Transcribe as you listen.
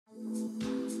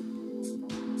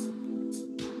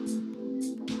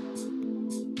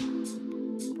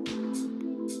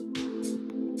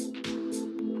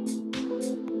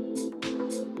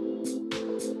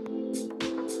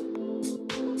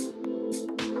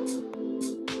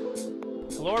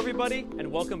Hello everybody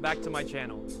and welcome back to my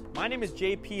channel. My name is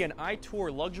JP and I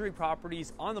tour luxury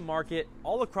properties on the market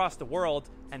all across the world,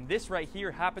 and this right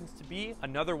here happens to be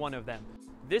another one of them.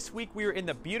 This week we are in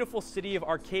the beautiful city of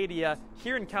Arcadia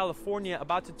here in California,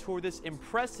 about to tour this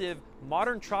impressive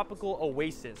modern tropical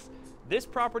oasis. This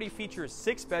property features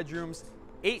 6 bedrooms,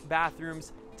 8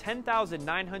 bathrooms,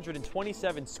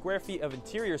 10,927 square feet of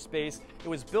interior space. It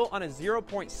was built on a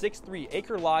 0.63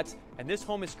 acre lot, and this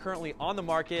home is currently on the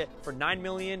market for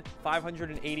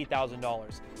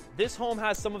 $9,580,000. This home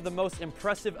has some of the most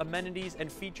impressive amenities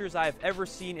and features I have ever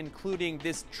seen, including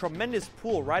this tremendous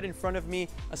pool right in front of me,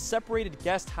 a separated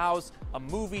guest house, a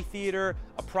movie theater,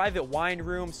 a private wine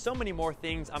room, so many more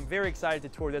things. I'm very excited to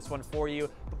tour this one for you.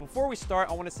 But before we start,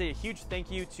 I want to say a huge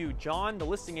thank you to John, the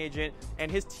listing agent,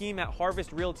 and his team at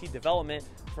Harvest Realty Development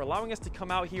for allowing us to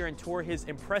come out here and tour his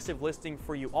impressive listing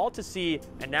for you all to see.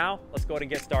 And now, let's go ahead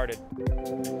and get started.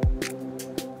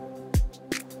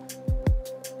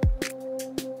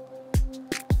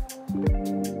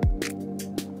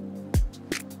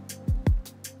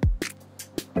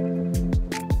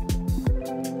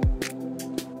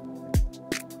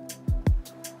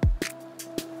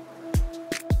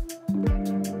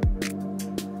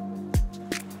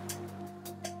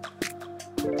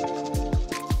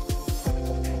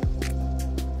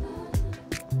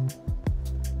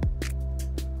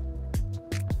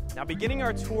 Now, beginning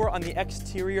our tour on the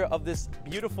exterior of this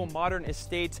beautiful modern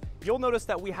estate, you'll notice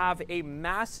that we have a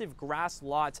massive grass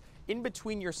lot in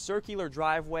between your circular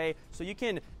driveway, so you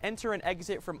can enter and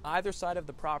exit from either side of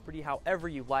the property however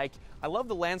you like. I love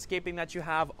the landscaping that you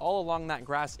have all along that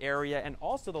grass area, and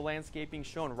also the landscaping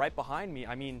shown right behind me.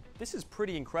 I mean, this is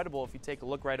pretty incredible if you take a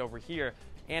look right over here.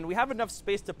 And we have enough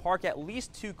space to park at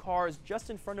least 2 cars just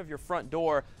in front of your front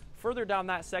door. Further down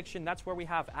that section, that's where we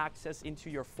have access into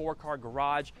your 4-car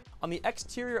garage. On the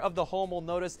exterior of the home, we'll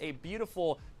notice a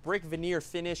beautiful brick veneer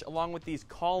finish along with these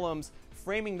columns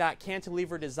framing that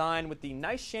cantilever design with the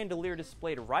nice chandelier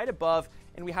displayed right above.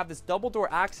 And we have this double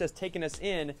door access taking us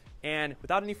in. And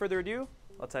without any further ado,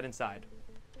 let's head inside.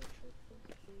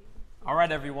 All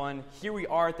right, everyone, here we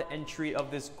are at the entry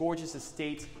of this gorgeous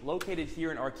estate located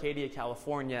here in Arcadia,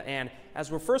 California. And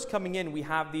as we're first coming in, we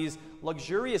have these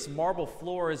luxurious marble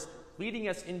floors leading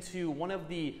us into one of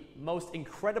the most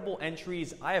incredible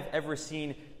entries I have ever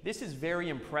seen. This is very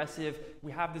impressive.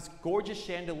 We have this gorgeous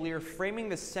chandelier framing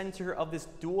the center of this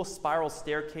dual spiral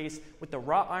staircase with the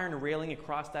wrought iron railing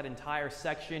across that entire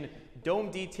section,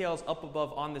 dome details up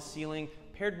above on the ceiling,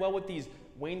 paired well with these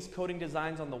wainscoting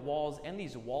designs on the walls and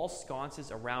these wall sconces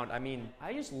around. I mean,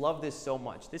 I just love this so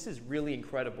much. This is really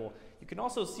incredible. You can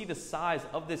also see the size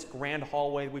of this grand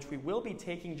hallway, which we will be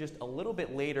taking just a little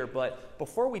bit later. But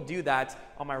before we do that,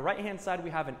 on my right-hand side,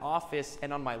 we have an office,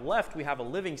 and on my left, we have a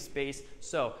living space.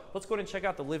 So let's go ahead and check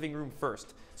out the living room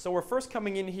first. So we're first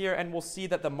coming in here, and we'll see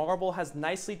that the marble has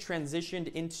nicely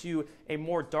transitioned into a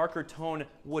more darker tone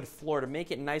wood floor to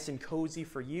make it nice and cozy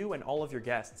for you and all of your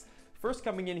guests. First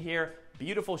coming in here,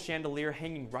 beautiful chandelier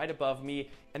hanging right above me,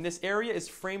 and this area is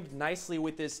framed nicely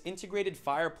with this integrated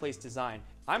fireplace design.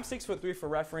 I'm 6'3" for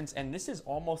reference, and this is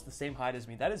almost the same height as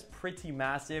me. That is pretty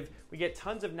massive. We get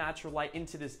tons of natural light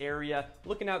into this area,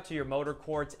 looking out to your motor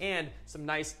courts, and some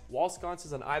nice wall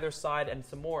sconces on either side, and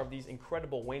some more of these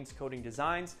incredible wainscoting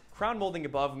designs. Crown molding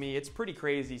above me, it's pretty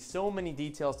crazy. So many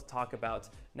details to talk about.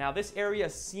 Now, this area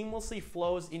seamlessly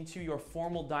flows into your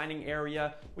formal dining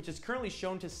area, which is currently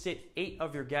shown to sit 8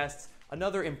 of your guests.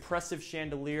 Another impressive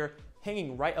chandelier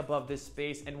hanging right above this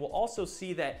space, and we'll also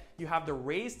see that you have the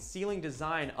raised ceiling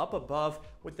design up above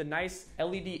with the nice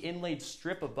LED inlaid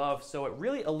strip above, so it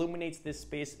really illuminates this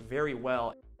space very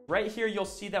well. Right here, you'll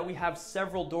see that we have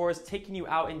several doors taking you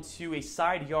out into a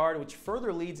side yard, which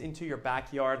further leads into your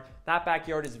backyard. That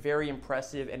backyard is very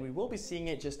impressive, and we will be seeing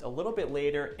it just a little bit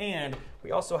later. And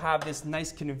we also have this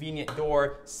nice convenient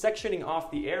door sectioning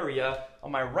off the area.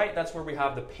 On my right, that's where we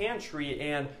have the pantry,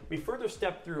 and we further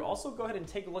step through. Also, go ahead and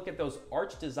take a look at those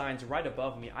arch designs right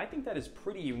above me. I think that is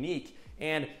pretty unique.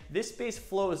 And this space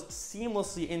flows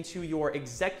seamlessly into your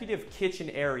executive kitchen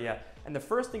area. And the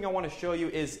first thing I want to show you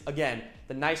is, again,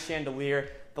 the nice chandelier.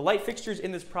 The light fixtures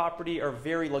in this property are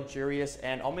very luxurious,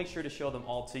 and I'll make sure to show them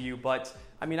all to you. But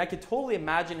I mean, I could totally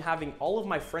imagine having all of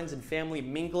my friends and family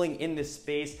mingling in this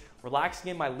space, relaxing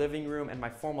in my living room and my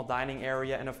formal dining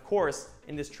area, and of course,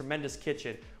 in this tremendous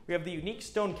kitchen. We have the unique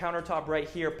stone countertop right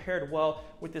here paired well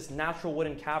with this natural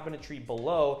wooden cabinetry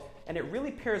below, and it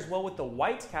really pairs well with the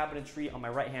white cabinetry on my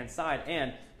right-hand side.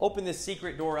 And open this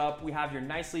secret door up, we have your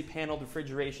nicely paneled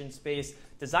refrigeration space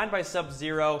designed by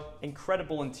Sub-Zero.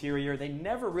 Incredible interior. They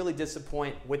never really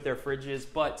disappoint with their fridges,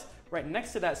 but right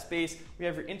next to that space, we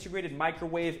have your integrated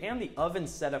microwave and the oven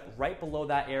setup right below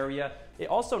that area. It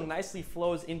also nicely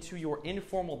flows into your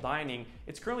informal dining.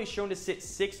 It's currently shown to sit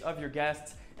 6 of your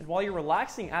guests. And while you're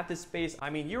relaxing at this space, I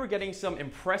mean, you are getting some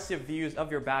impressive views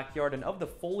of your backyard and of the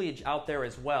foliage out there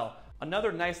as well.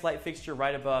 Another nice light fixture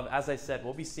right above. As I said,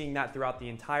 we'll be seeing that throughout the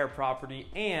entire property.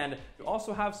 And you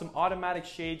also have some automatic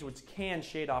shades which can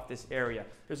shade off this area.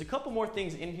 There's a couple more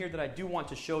things in here that I do want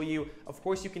to show you. Of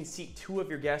course, you can seat 2 of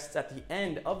your guests at the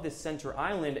end of this center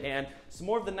island, and some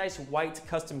more of the nice white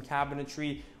custom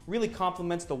cabinetry really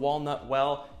complements the walnut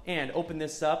well. And open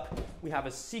this up, we have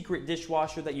a secret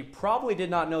dishwasher that you probably did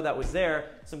not know that was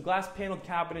there. Some glass paneled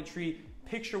cabinetry,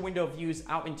 picture window views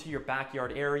out into your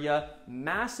backyard area,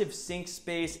 massive sink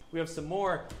space. We have some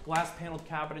more glass paneled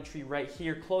cabinetry right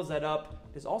here. Close that up.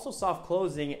 There's also soft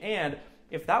closing, and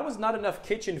if that was not enough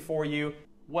kitchen for you,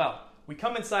 well, we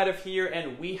come inside of here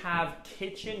and we have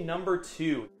kitchen number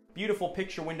 2. Beautiful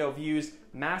picture window views,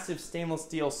 massive stainless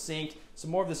steel sink,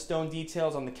 some more of the stone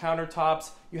details on the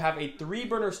countertops. You have a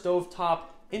 3-burner stovetop,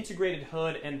 integrated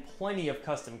hood, and plenty of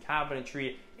custom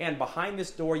cabinetry. And behind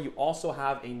this door, you also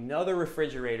have another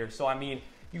refrigerator. So I mean,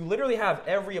 you literally have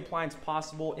every appliance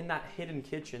possible in that hidden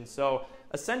kitchen. So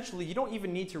essentially, you don't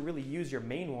even need to really use your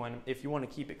main one if you want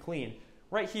to keep it clean.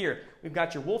 Right here, we've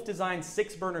got your Wolf Design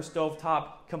 6-burner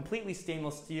stovetop, completely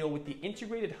stainless steel with the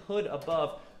integrated hood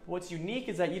above. What's unique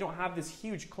is that you don't have this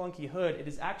huge clunky hood. It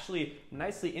is actually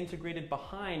nicely integrated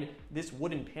behind this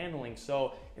wooden paneling,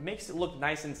 so it makes it look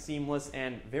nice and seamless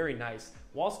and very nice.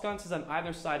 Wall sconces on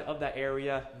either side of that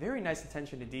area, very nice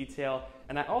attention to detail.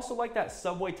 And I also like that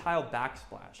subway tile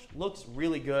backsplash. Looks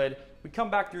really good. We come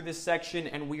back through this section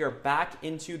and we are back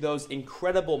into those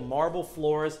incredible marble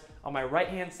floors. On my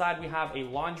right-hand side, we have a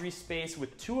laundry space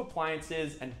with 2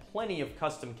 appliances and plenty of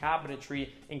custom cabinetry,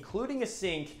 including a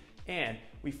sink. And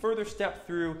we further step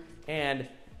through and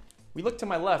we look to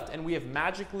my left and we have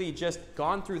magically just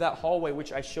gone through that hallway,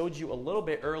 which I showed you a little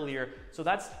bit earlier. So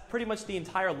that's pretty much the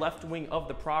entire left wing of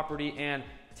the property. And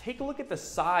take a look at the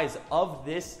size of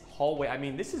this hallway. I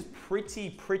mean, this is pretty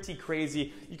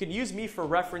crazy. You can use me for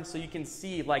reference so you can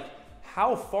see like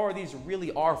how far these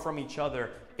really are from each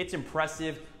other. It's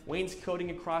impressive.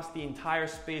 Wainscoting across the entire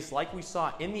space like we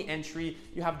saw in the entry.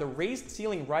 You have the raised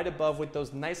ceiling right above with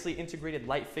those nicely integrated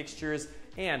light fixtures.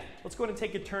 And let's go ahead and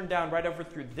take a turn down right over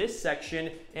through this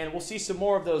section and we'll see some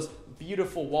more of those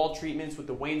beautiful wall treatments with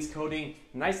the wainscoting,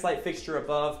 nice light fixture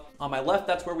above. On my left,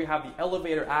 that's where we have the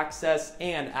elevator access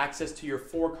and access to your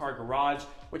 4-car garage,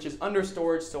 which is under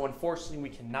storage, so unfortunately we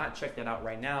cannot check that out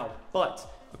right now. But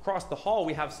across the hall,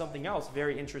 we have something else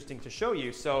very interesting to show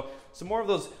you. So some more of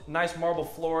those nice marble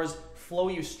floors flow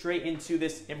you straight into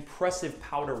this impressive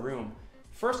powder room.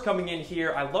 First coming in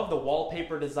here, I love the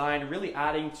wallpaper design, really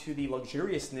adding to the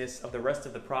luxuriousness of the rest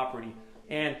of the property.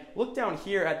 And look down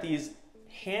here at these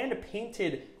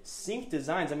hand-painted sink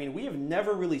designs. I mean, we have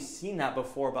never really seen that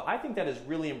before, but I think that is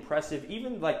really impressive.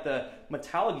 Even like the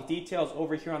metallic details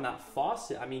over here on that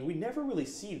faucet. I mean, we never really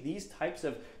see these types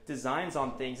of designs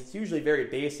on things. It's usually very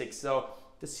basic. So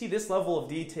to see this level of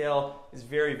detail is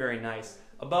very nice.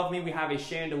 Above me, we have a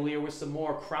chandelier with some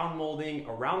more crown molding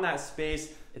around that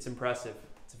space. It's impressive.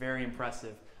 It's very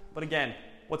impressive. But again,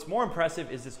 what's more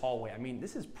impressive is this hallway. I mean,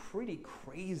 this is pretty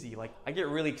crazy. Like, I get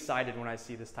really excited when I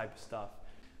see this type of stuff.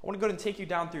 I want to go ahead and take you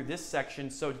down through this section.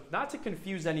 So not to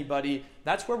confuse anybody,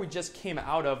 that's where we just came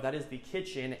out of. That is the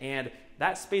kitchen, and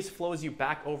that space flows you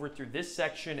back over through this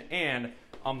section. And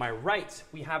on my right,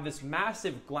 we have this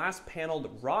massive glass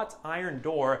paneled wrought iron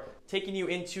door taking you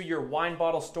into your wine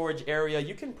bottle storage area.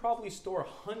 You can probably store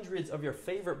hundreds of your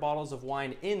favorite bottles of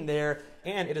wine in there,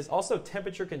 and it is also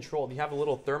temperature controlled. You have a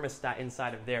little thermostat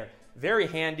inside of there. Very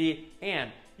handy,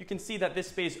 and you can see that this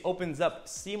space opens up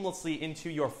seamlessly into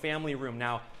your family room.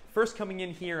 Now, first coming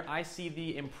in here, I see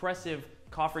the impressive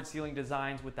coffered ceiling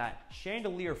designs with that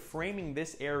chandelier framing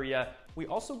this area. We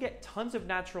also get tons of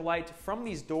natural light from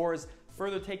these doors,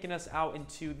 further taking us out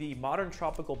into the modern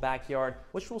tropical backyard,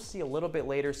 which we'll see a little bit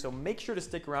later, so make sure to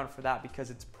stick around for that because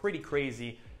it's pretty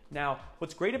crazy. Now,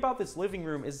 what's great about this living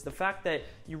room is the fact that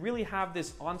you really have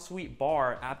this ensuite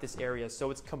bar at this area,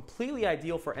 so it's completely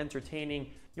ideal for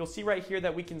entertaining. You'll see right here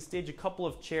that we can stage a couple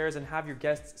of chairs and have your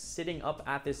guests sitting up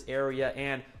at this area,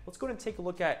 and let's go ahead and take a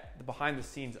look at the behind the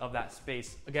scenes of that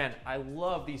space. Again, I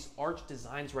love these arch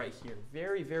designs right here.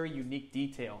 Very unique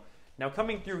detail. Now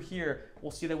coming through here,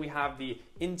 we'll see that we have the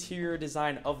interior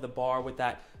design of the bar with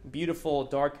that beautiful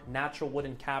dark natural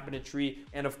wooden cabinetry.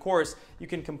 And of course, you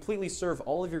can completely serve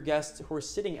all of your guests who are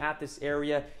sitting at this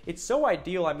area. It's so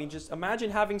ideal. I mean, just imagine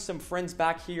having some friends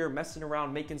back here messing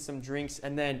around, making some drinks,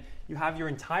 and then you have your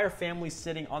entire family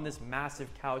sitting on this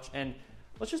massive couch. And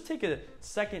let's just take a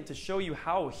second to show you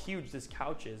how huge this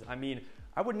couch is. I mean,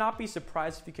 I would not be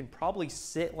surprised if you can probably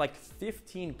sit like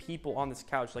 15 people on this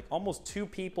couch, like almost 2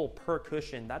 people per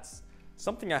cushion. That's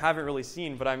something I haven't really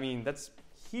seen, but I mean, that's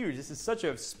huge. This is such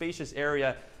a spacious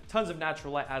area. Tons of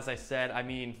natural light, as I said. I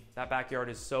mean, that backyard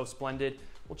is so splendid.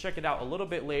 We'll check it out a little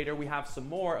bit later. We have some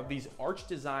more of these arch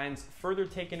designs further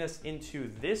taking us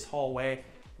into this hallway.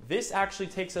 This actually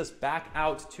takes us back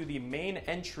out to the main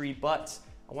entry, but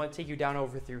I want to take you down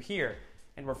over through here.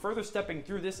 And we're further stepping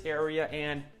through this area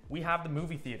and we have the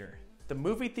movie theater. The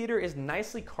movie theater is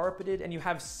nicely carpeted and you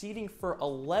have seating for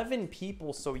 11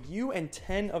 people, so you and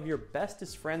 10 of your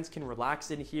bestest friends can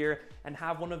relax in here and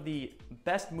have one of the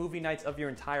best movie nights of your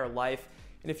entire life.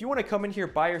 And if you want to come in here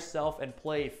by yourself and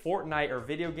play Fortnite or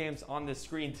video games on this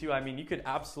screen too, I mean, you could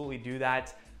absolutely do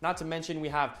that. Not to mention we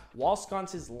have wall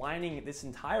sconces lining this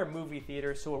entire movie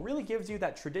theater, so it really gives you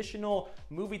that traditional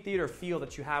movie theater feel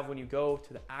that you have when you go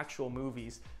to the actual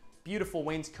movies. Beautiful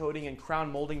wainscoting and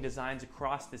crown molding designs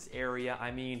across this area.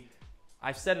 I mean,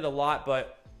 I've said it a lot,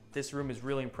 but this room is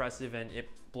really impressive and it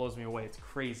blows me away. It's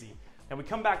crazy. And we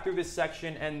come back through this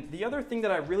section, and the other thing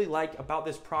that I really like about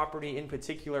this property in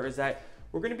particular is that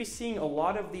we're going to be seeing a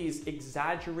lot of these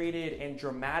exaggerated and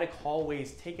dramatic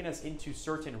hallways taking us into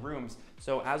certain rooms.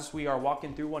 So as we are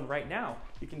walking through one right now,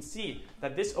 you can see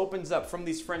that this opens up from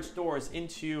these French doors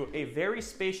into a very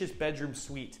spacious bedroom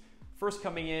suite. First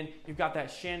coming in, you've got that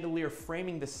chandelier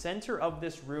framing the center of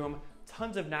this room,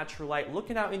 tons of natural light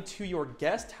looking out into your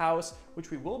guest house, which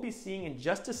we will be seeing in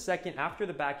just a second after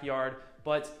the backyard,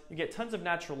 but you get tons of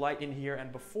natural light in here.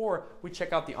 And before we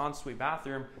check out the ensuite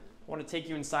bathroom, I want to take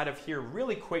you inside of here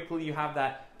really quickly. You have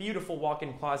that beautiful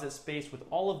walk-in closet space with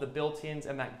all of the built-ins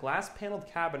and that glass paneled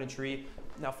cabinetry.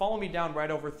 Now follow me down right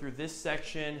over through this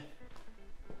section.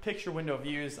 Picture window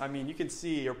views. I mean, you can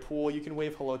see your pool. You can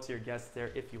wave hello to your guests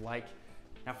there if you like.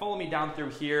 Now follow me down through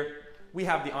here. We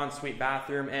have the ensuite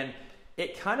bathroom, and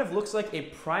it kind of looks like a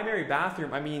primary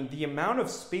bathroom. I mean, the amount of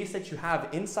space that you have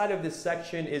inside of this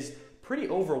section is pretty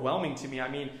overwhelming to me. I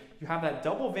mean, you have that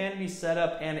double vanity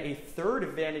setup and a third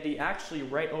vanity actually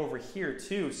right over here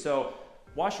too. So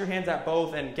wash your hands at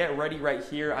both and get ready right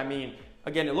here. I mean,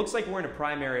 again, it looks like we're in a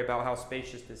primary about how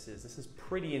spacious this is. This is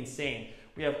pretty insane.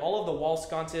 We have all of the wall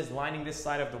sconces lining this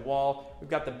side of the wall. We've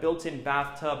got the built-in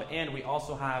bathtub, and we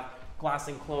also have glass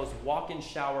enclosed walk-in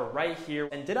shower right here.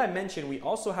 And did I mention we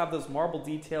also have those marble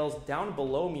details down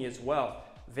below me as well.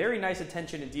 Very nice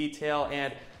attention to detail,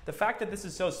 and the fact that this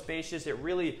is so spacious, it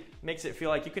really makes it feel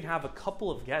like you can have a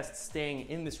couple of guests staying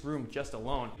in this room just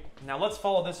alone. Now let's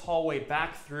follow this hallway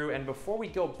back through, and before we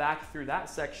go back through that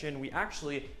section, we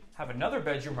actually have another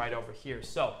bedroom right over here.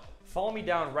 So follow me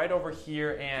down right over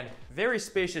here, and very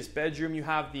spacious bedroom. You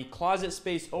have the closet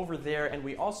space over there, and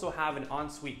we also have an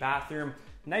ensuite bathroom.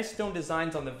 Nice stone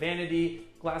designs on the vanity,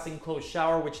 glass enclosed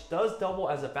shower, which does double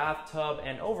as a bathtub,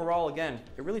 and overall, again,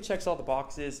 it really checks all the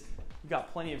boxes. You've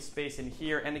got plenty of space in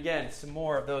here, and again, some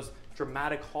more of those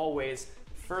dramatic hallways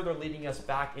further leading us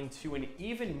back into an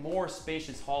even more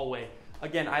spacious hallway.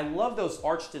 Again, I love those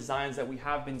arch designs that we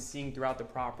have been seeing throughout the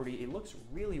property. It looks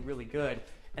really, really good.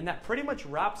 And that pretty much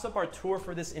wraps up our tour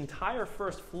for this entire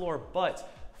first floor,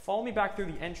 but follow me back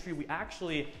through the entry. We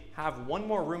actually have one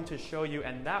more room to show you,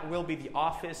 and that will be the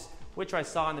office, which I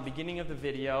saw in the beginning of the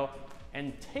video.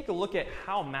 And take a look at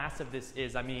how massive this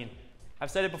is. I mean,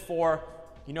 I've said it before,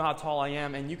 you know how tall I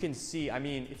am, and you can see, I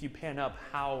mean, if you pan up,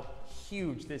 how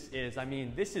huge this is. I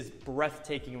mean, this is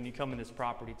breathtaking when you come in this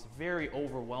property. It's very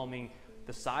overwhelming,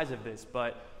 the size of this,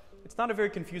 but it's not a very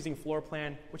confusing floor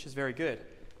plan, which is very good.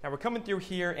 Now we're coming through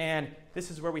here, and this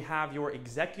is where we have your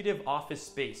executive office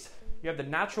space. You have the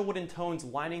natural wooden tones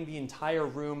lining the entire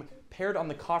room, paired on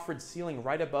the coffered ceiling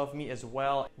right above me as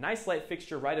well. Nice light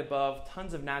fixture right above,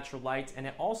 tons of natural light, and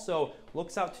it also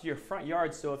looks out to your front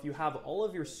yard. So if you have all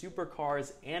of your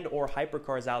supercars and or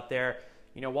hypercars out there,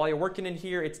 you know, while you're working in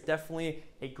here, it's definitely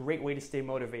a great way to stay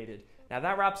motivated. Now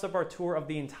that wraps up our tour of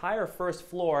the entire first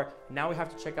floor. Now we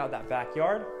have to check out that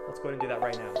backyard. Let's go ahead and do that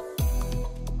right now.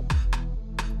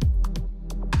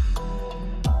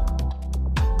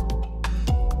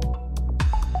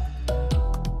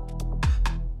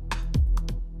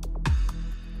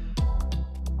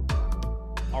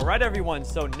 All right, everyone,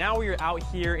 so now we are out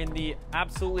here in the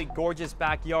absolutely gorgeous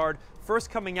backyard. first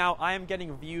coming out, I am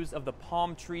getting views of the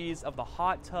palm trees, of the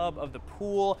hot tub, of the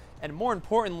pool, and more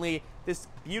importantly, this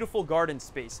beautiful garden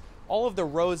space. All of the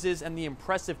roses and the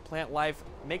impressive plant life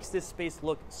makes this space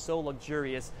look so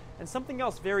luxurious. And something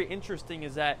else very interesting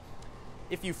is that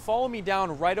if you follow me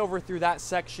down right over through that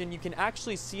section, you can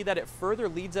actually see that it further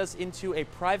leads us into a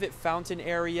private fountain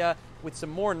area with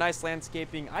some more nice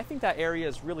landscaping. I think that area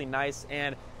is really nice,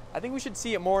 and I think we should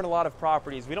see it more in a lot of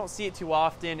properties. We don't see it too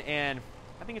often, and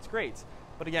I think it's great.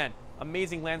 But again,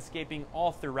 amazing landscaping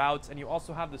all throughout, and you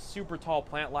also have the super tall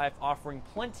plant life offering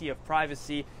plenty of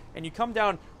privacy. And you come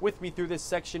down with me through this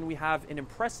section, we have an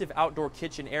impressive outdoor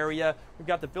kitchen area. We've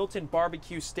got the built-in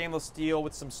barbecue stainless steel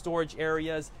with some storage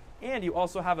areas, and you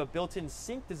also have a built-in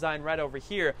sink design right over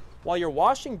here. While you're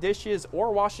washing dishes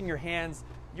or washing your hands,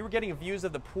 you were getting views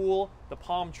of the pool, the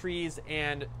palm trees,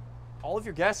 and all of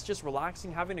your guests just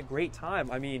relaxing, having a great time.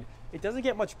 I mean, it doesn't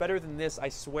get much better than this, I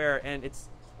swear, and it's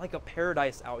like a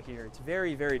paradise out here. It's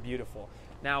very, very beautiful.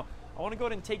 Now, I want to go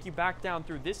ahead and take you back down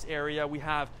through this area. We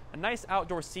have a nice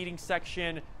outdoor seating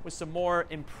section with some more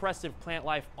impressive plant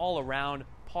life all around,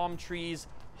 palm trees,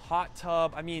 hot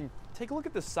tub. I mean, take a look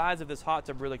at the size of this hot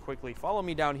tub really quickly. Follow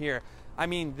me down here. I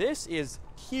mean, this is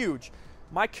huge.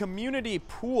 My community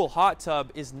pool hot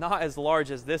tub is not as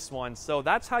large as this one, so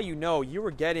that's how you know you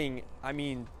were getting, I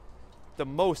mean, the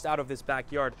most out of this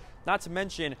backyard. Not to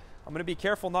mention, I'm gonna be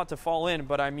careful not to fall in,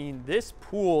 but I mean, this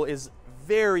pool is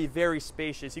very, very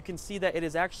spacious. You can see that it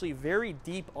is actually very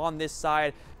deep on this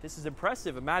side. This is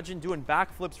impressive. Imagine doing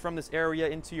backflips from this area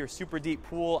into your super deep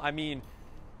pool. I mean,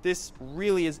 this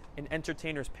really is an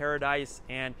entertainer's paradise,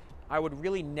 and I would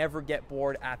really never get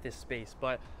bored at this space.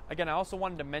 But again, I also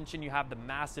wanted to mention you have the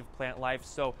massive plant life,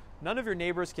 so none of your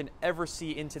neighbors can ever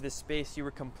see into this space. You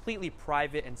were completely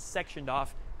private and sectioned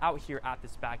off out here at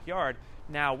this backyard.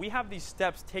 Now, we have these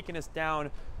steps taking us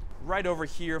down right over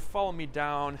here. Follow me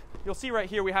down. You'll see right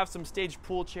here we have some staged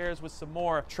pool chairs with some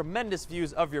more tremendous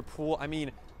views of your pool. I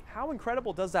mean, how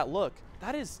incredible does that look?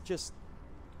 That is just,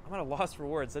 I'm at a loss for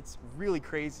words. That's really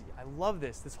crazy. I love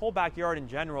this. This whole backyard in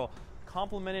general,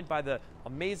 complemented by the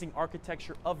amazing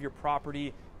architecture of your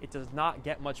property. It does not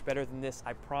get much better than this,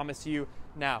 I promise you.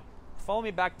 Now, follow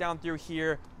me back down through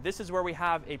here. This is where we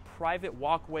have a private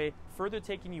walkway, further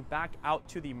taking you back out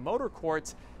to the motor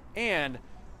court. And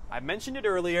I mentioned it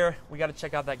earlier, we got to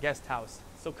check out that guest house.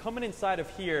 So coming inside of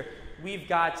here, we've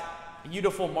got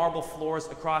beautiful marble floors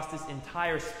across this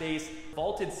entire space,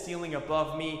 vaulted ceiling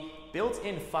above me,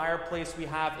 built-in fireplace. We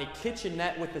have a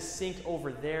kitchenette with a sink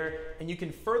over there, and you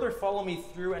can further follow me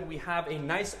through, and we have a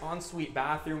nice ensuite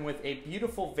bathroom with a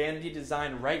beautiful vanity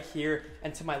design right here.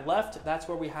 And to my left, that's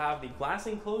where we have the glass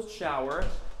enclosed shower.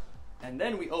 And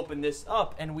then we open this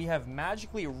up and we have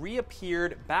magically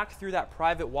reappeared back through that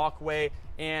private walkway.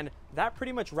 And that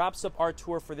pretty much wraps up our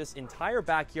tour for this entire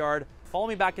backyard. Follow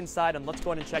me back inside and let's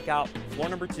go ahead and check out floor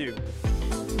number 2.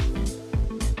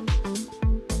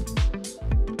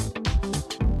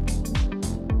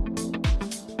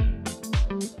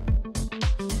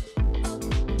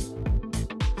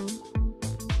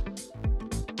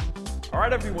 All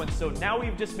right, everyone, so now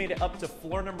we've just made it up to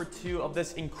floor number 2 of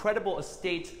this incredible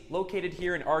estate located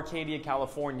here in Arcadia,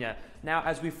 California. Now,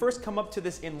 as we first come up to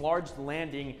this enlarged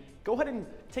landing, go ahead and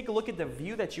take a look at the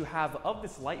view that you have of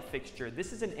this light fixture.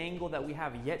 This is an angle that we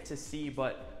have yet to see,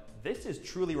 but this is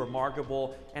truly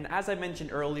remarkable. And as I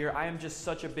mentioned earlier, I am just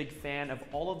such a big fan of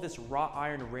all of this wrought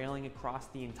iron railing across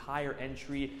the entire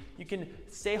entry. You can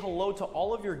say hello to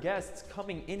all of your guests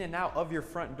coming in and out of your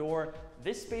front door.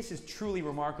 This space is truly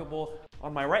remarkable.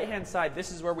 On my right-hand side,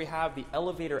 this is where we have the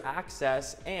elevator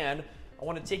access, and I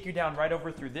want to take you down right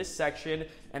over through this section,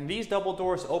 and these double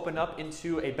doors open up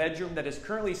into a bedroom that is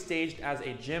currently staged as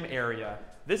a gym area.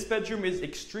 This bedroom is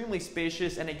extremely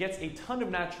spacious, and it gets a ton of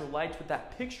natural light with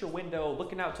that picture window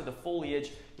looking out to the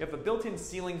foliage. You have a built-in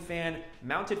ceiling fan,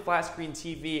 mounted flat screen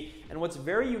TV, and what's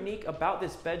very unique about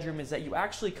this bedroom is that you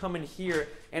actually come in here,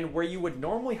 and where you would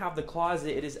normally have the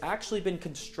closet, it has actually been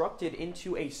constructed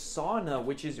into a sauna,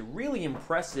 which is really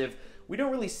impressive. We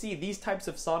don't really see these types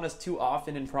of saunas too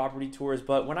often in property tours,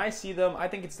 but when I see them, I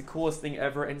think it's the coolest thing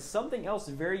ever. And something else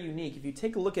very unique, if you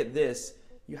take a look at this,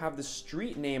 you have the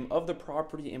street name of the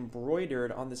property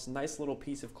embroidered on this nice little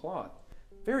piece of cloth.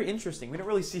 Very interesting. We don't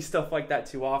really see stuff like that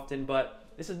too often, but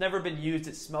this has never been used.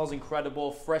 It smells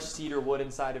incredible. Fresh cedar wood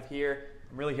inside of here.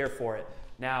 I'm really here for it.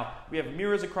 Now, we have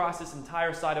mirrors across this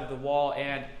entire side of the wall,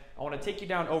 and I want to take you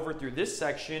down over through this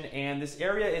section, and this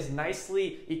area is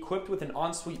nicely equipped with an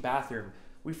ensuite bathroom.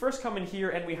 We first come in here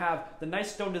and we have the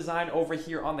nice stone design over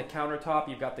here on the countertop.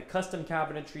 You've got the custom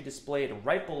cabinetry displayed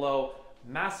right below.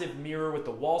 massive mirror with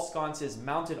the wall sconces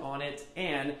mounted on it,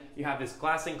 and you have this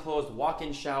glass enclosed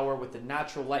walk-in shower with the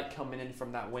natural light coming in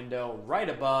from that window right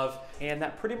above. And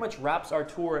that pretty much wraps our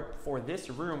tour for this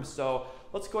room. So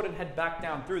let's go ahead and head back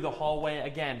down through the hallway.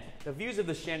 Again, the views of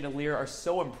the chandelier are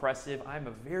so impressive. I'm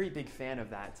a very big fan of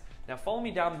that. Now follow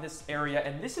me down this area,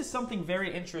 and this is something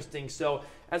very interesting. So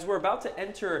as we're about to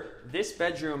enter this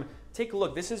bedroom, take a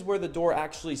look. This is where the door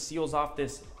actually seals off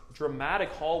this dramatic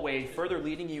hallway, further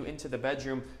leading you into the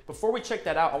bedroom. Before we check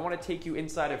that out, I want to take you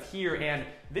inside of here, and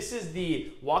this is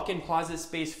the walk-in closet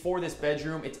space for this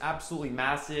bedroom. It's absolutely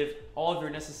massive. All of your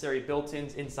necessary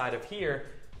built-ins inside of here.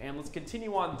 And let's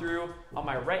continue on through. On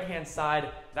my right-hand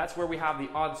side, that's where we have the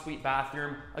ensuite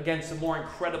bathroom. Again, some more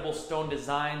incredible stone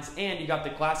designs, and you got the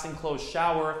glass enclosed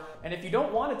shower. And if you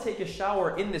don't want to take a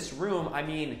shower in this room, I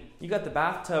mean, you got the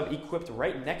bathtub equipped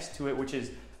right next to it, which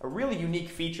is a really unique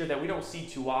feature that we don't see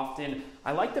too often.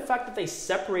 I like the fact that they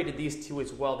separated these two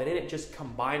as well. They didn't just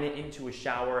combine it into a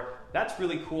shower. That's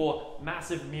really cool.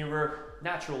 Massive mirror,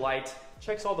 natural light.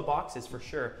 Checks all the boxes for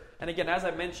sure. And again, as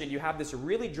I mentioned, you have this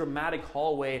really dramatic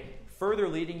hallway further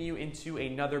leading you into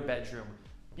another bedroom.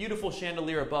 Beautiful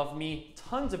chandelier above me,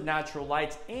 tons of natural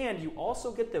light, and you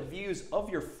also get the views of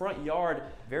your front yard.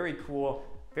 Very cool,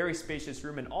 very spacious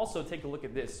room. And also take a look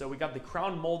at this. So we got the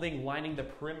crown molding lining the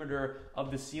perimeter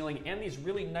of the ceiling, and these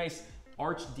really nice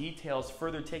arch details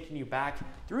further taking you back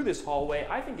through this hallway.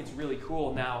 I think it's really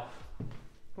cool. Now,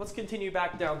 let's continue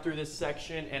back down through this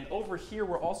section, and over here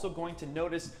we're also going to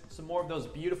notice some more of those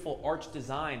beautiful arch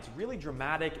designs, really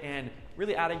dramatic and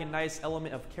really adding a nice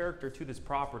element of character to this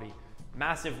property.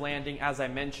 Massive landing, as I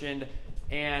mentioned,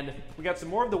 and we got some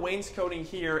more of the wainscoting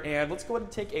here, and let's go ahead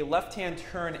and take a left-hand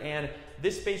turn, and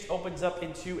this space opens up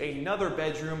into another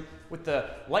bedroom with the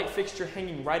light fixture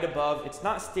hanging right above. It's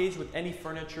not staged with any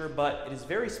furniture, but it is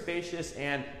very spacious,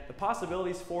 and the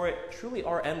possibilities for it truly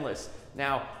are endless.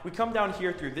 Now, we come down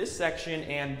here through this section,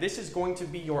 and this is going to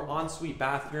be your ensuite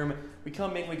bathroom. We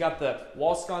come in, we got the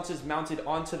wall sconces mounted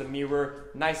onto the mirror,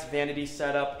 nice vanity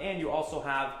setup, and you also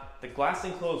have the glass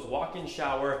enclosed walk-in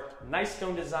shower, nice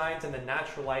stone designs, and the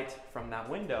natural light from that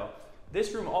window.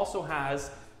 This room also has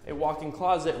a walk-in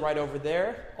closet right over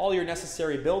there, all your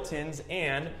necessary built-ins,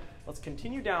 and let's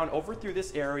continue down over through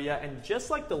this area, and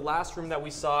just like the last room that we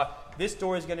saw, this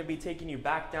door is going to be taking you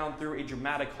back down through a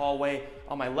dramatic hallway.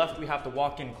 On my left, we have the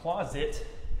walk-in closet.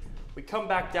 We come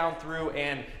back down through,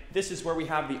 and this is where we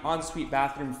have the ensuite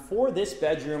bathroom for this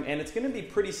bedroom, and it's going to be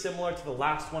pretty similar to the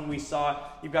last one we saw.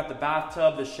 You've got the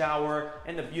bathtub, the shower,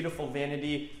 and the beautiful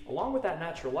vanity, along with that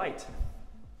natural light.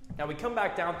 Now we come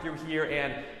back down through here,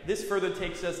 and this further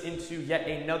takes us into yet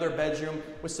another bedroom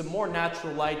with some more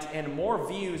natural light and more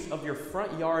views of your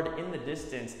front yard in the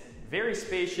distance. Very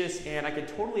spacious, and I can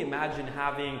totally imagine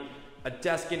having a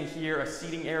desk in here, a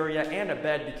seating area, and a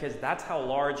bed, because that's how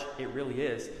large it really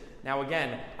is. Now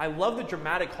again, I love the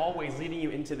dramatic hallways leading you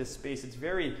into this space. It's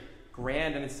very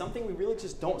grand, and it's something we really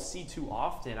just don't see too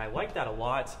often. I like that a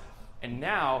lot. And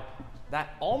now,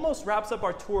 that almost wraps up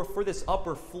our tour for this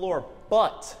upper floor,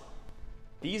 but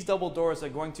these double doors are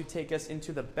going to take us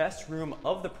into the best room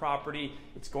of the property.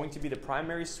 It's going to be the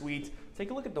primary suite.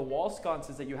 Take a look at the wall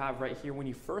sconces that you have right here when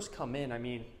you first come in. I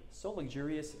mean, so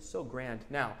luxurious, so grand.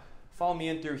 Now, follow me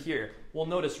in through here. We'll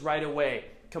notice right away,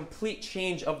 complete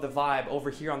change of the vibe over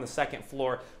here on the second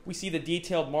floor. We see the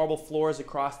detailed marble floors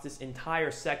across this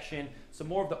entire section. Some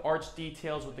more of the arch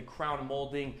details with the crown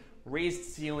molding, raised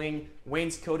ceiling,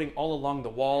 wainscoting all along the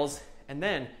walls, and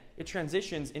then it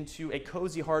transitions into a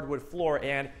cozy hardwood floor,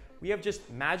 and we have just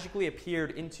magically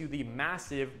appeared into the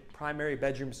massive primary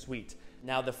bedroom suite.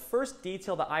 Now, the first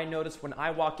detail that I noticed when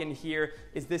I walk in here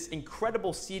is this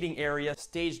incredible seating area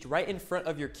staged right in front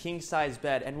of your king-size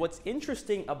bed. And what's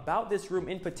interesting about this room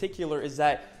in particular is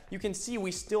that you can see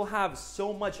we still have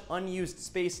so much unused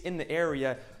space in the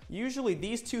area. Usually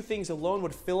these two things alone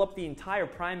would fill up the entire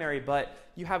primary, but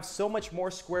you have so much more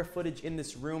square footage in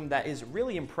this room that is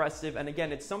really impressive. And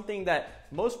again, it's something that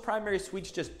most primary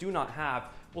suites just do not have.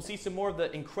 We'll see some more of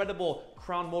the incredible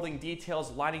crown molding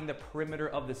details lining the perimeter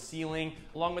of the ceiling,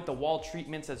 along with the wall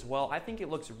treatments as well. I think it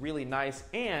looks really nice.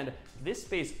 And this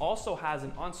space also has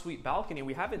an ensuite balcony.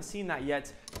 We haven't seen that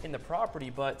yet in the property,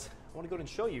 but I want to go ahead and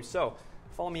show you. So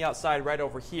follow me outside right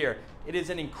over here. It is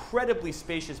an incredibly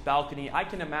spacious balcony. I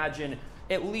can imagine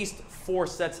at least 4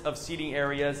 sets of seating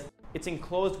areas. It's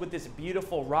enclosed with this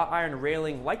beautiful wrought iron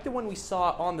railing like the one we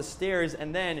saw on the stairs,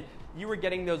 and then you were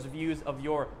getting those views of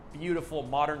your beautiful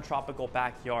modern tropical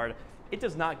backyard. It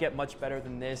does not get much better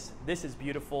than this. This is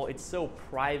beautiful. It's so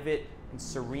private and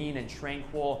serene and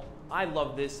tranquil. I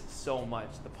love this so much.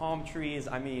 The palm trees,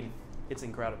 I mean, it's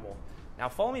incredible. Now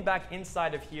follow me back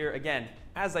inside of here. Again,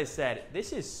 as I said,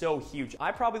 this is so huge.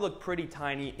 I probably look pretty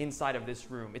tiny inside of this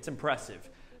room. It's impressive.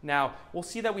 Now, we'll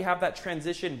see that we have that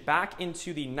transition back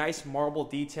into the nice marble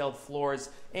detailed floors.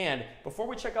 And before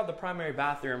we check out the primary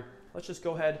bathroom, let's just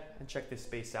go ahead and check this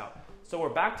space out. So we're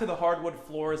back to the hardwood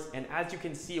floors, and as you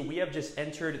can see, we have just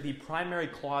entered the primary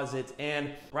closet,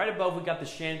 and right above we got the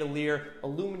chandelier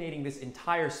illuminating this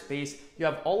entire space. You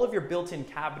have all of your built-in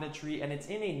cabinetry, and it's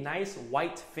in a nice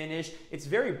white finish. It's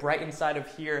very bright inside of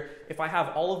here. If I have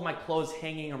all of my clothes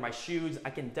hanging or my shoes, I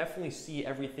can definitely see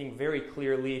everything very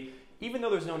clearly, even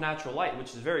though there's no natural light, which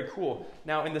is very cool.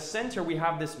 Now in the center, we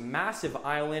have this massive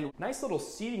island. Nice little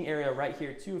seating area right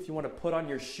here too if you want to put on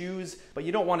your shoes, but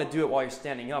you don't want to do it while you're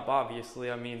standing up,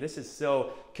 obviously. I mean, this is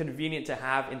so convenient to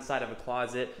have inside of a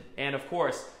closet. And of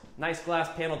course, nice glass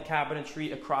paneled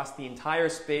cabinetry across the entire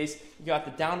space. You got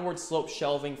the downward slope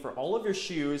shelving for all of your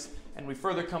shoes, and we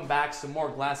further come back, some more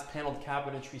glass paneled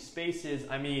cabinetry spaces.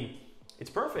 I mean, it's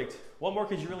perfect. What more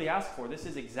could you really ask for? This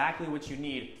is exactly what you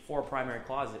need for a primary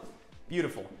closet.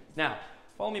 Beautiful. Now,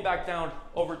 follow me back down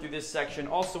over through this section.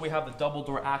 Also, we have the double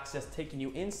door access taking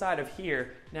you inside of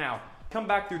here. Now, come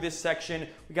back through this section.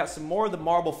 We got some more of the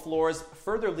marble floors,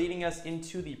 further leading us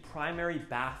into the primary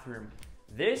bathroom.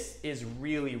 This is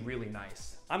really, really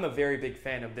nice. I'm a very big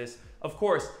fan of this. Of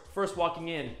course, first walking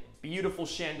in, beautiful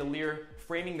chandelier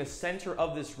framing the center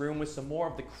of this room with some more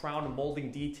of the crown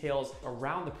molding details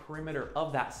around the perimeter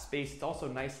of that space. It's also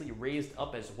nicely raised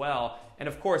up as well. And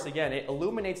of course, again, it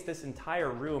illuminates this entire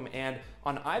room. And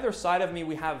on either side of me,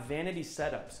 we have vanity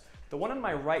setups. The one on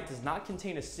my right does not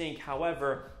contain a sink.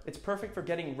 However, it's perfect for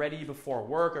getting ready before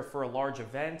work or for a large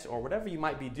event or whatever you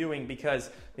might be doing, because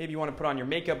maybe you want to put on your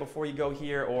makeup before you go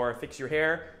here or fix your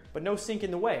hair, but no sink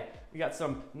in the way. We got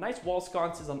some nice wall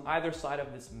sconces on either side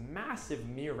of this massive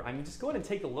mirror. I mean, just go ahead and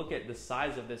take a look at the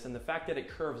size of this, and the fact that it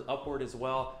curves upward as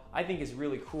well, I think is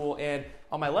really cool. And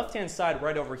on my left-hand side,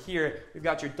 right over here, we've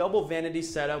got your double vanity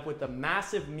setup with a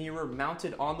massive mirror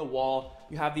mounted on the wall.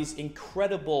 You have these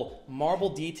incredible marble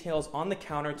details on the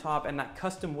countertop and that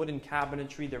custom wooden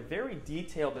cabinetry. They're very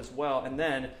detailed as well. And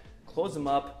then close them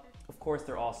up. Of course,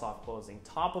 they're all soft closing.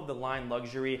 Top of the line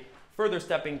luxury. Further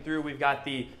stepping through, we've got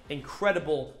the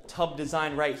incredible tub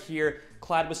design right here,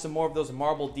 clad with some more of those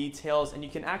marble details, and you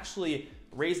can actually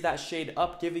raise that shade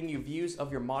up, giving you views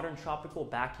of your modern tropical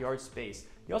backyard space.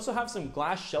 You also have some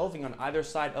glass shelving on either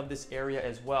side of this area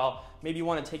as well. Maybe you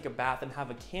want to take a bath and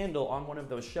have a candle on one of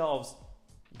those shelves.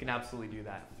 You can absolutely do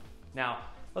that. Now,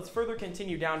 let's further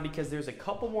continue down because there's a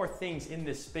couple more things in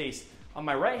this space. On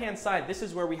my right-hand side, this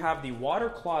is where we have the water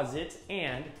closet,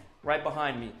 and right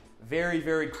behind me, very,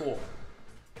 very cool.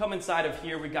 Come inside of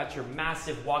here, we got your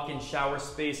massive walk-in shower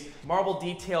space, marble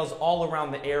details all around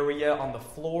the area, on the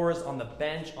floors, on the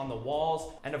bench, on the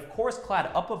walls, and of course clad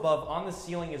up above on the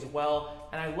ceiling as well.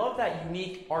 And I love that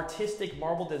unique artistic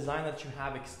marble design that you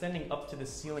have extending up to the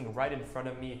ceiling right in front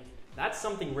of me. That's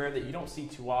something rare that you don't see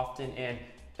too often. And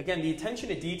again, the attention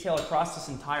to detail across this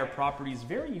entire property is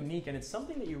very unique, and it's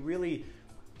something that you really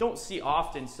don't see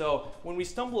often. So when we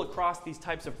stumble across these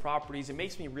types of properties, it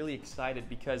makes me really excited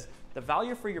because the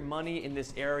value for your money in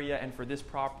this area and for this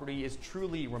property is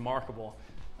truly remarkable.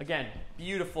 Again,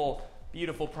 beautiful,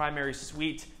 beautiful primary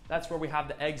suite. That's where we have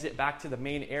the exit back to the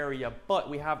main area, but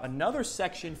we have another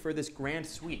section for this grand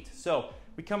suite. So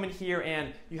we come in here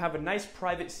and you have a nice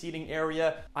private seating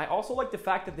area. I also like the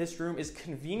fact that this room is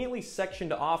conveniently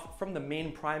sectioned off from the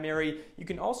main primary. You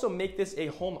can also make this a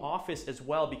home office as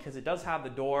well because it does have the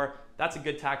door. That's a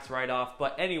good tax write-off.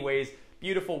 But anyways,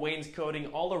 beautiful wainscoting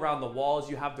all around the walls.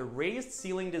 You have the raised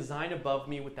ceiling design above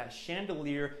me with that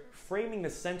chandelier framing the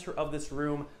center of this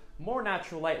room. More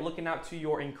natural light looking out to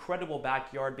your incredible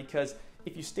backyard, because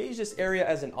if you stage this area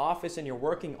as an office and you're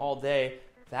working all day,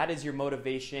 that is your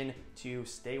motivation to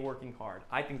stay working hard.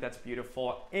 I think that's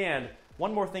beautiful. And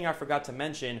one more thing I forgot to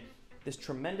mention, this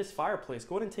tremendous fireplace.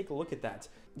 Go ahead and take a look at that.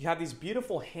 You have these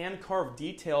beautiful hand-carved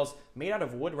details made out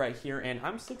of wood right here, and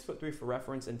I'm 6'3" for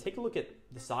reference, and take a look at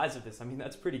the size of this. I mean,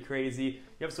 that's pretty crazy.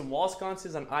 You have some wall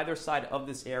sconces on either side of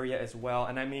this area as well,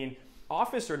 and I mean,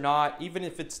 office or not, even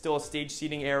if it's still a stage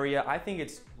seating area, I think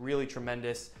it's really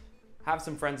tremendous. Have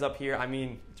some friends up here. I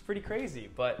mean, it's pretty crazy,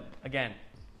 but again,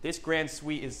 this grand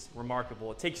suite is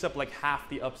remarkable. It takes up like half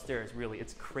the upstairs, really.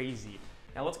 It's crazy.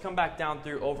 Now let's come back down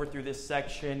over through this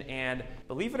section, and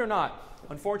believe it or not,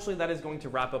 unfortunately that is going to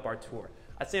wrap up our tour.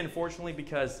 I say unfortunately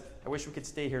because I wish we could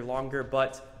stay here longer,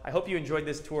 but I hope you enjoyed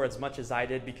this tour as much as I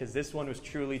did, because this one was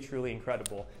truly, truly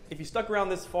incredible. If you stuck around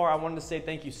this far, I wanted to say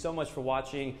thank you so much for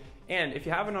watching. And if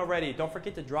you haven't already, don't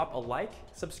forget to drop a like,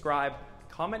 subscribe,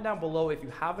 Comment down below if you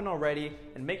haven't already,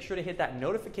 and make sure to hit that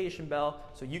notification bell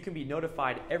so you can be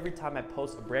notified every time I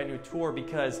post a brand new tour,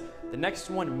 because the next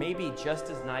one may be just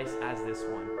as nice as this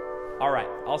one. All right,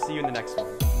 I'll see you in the next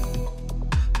one.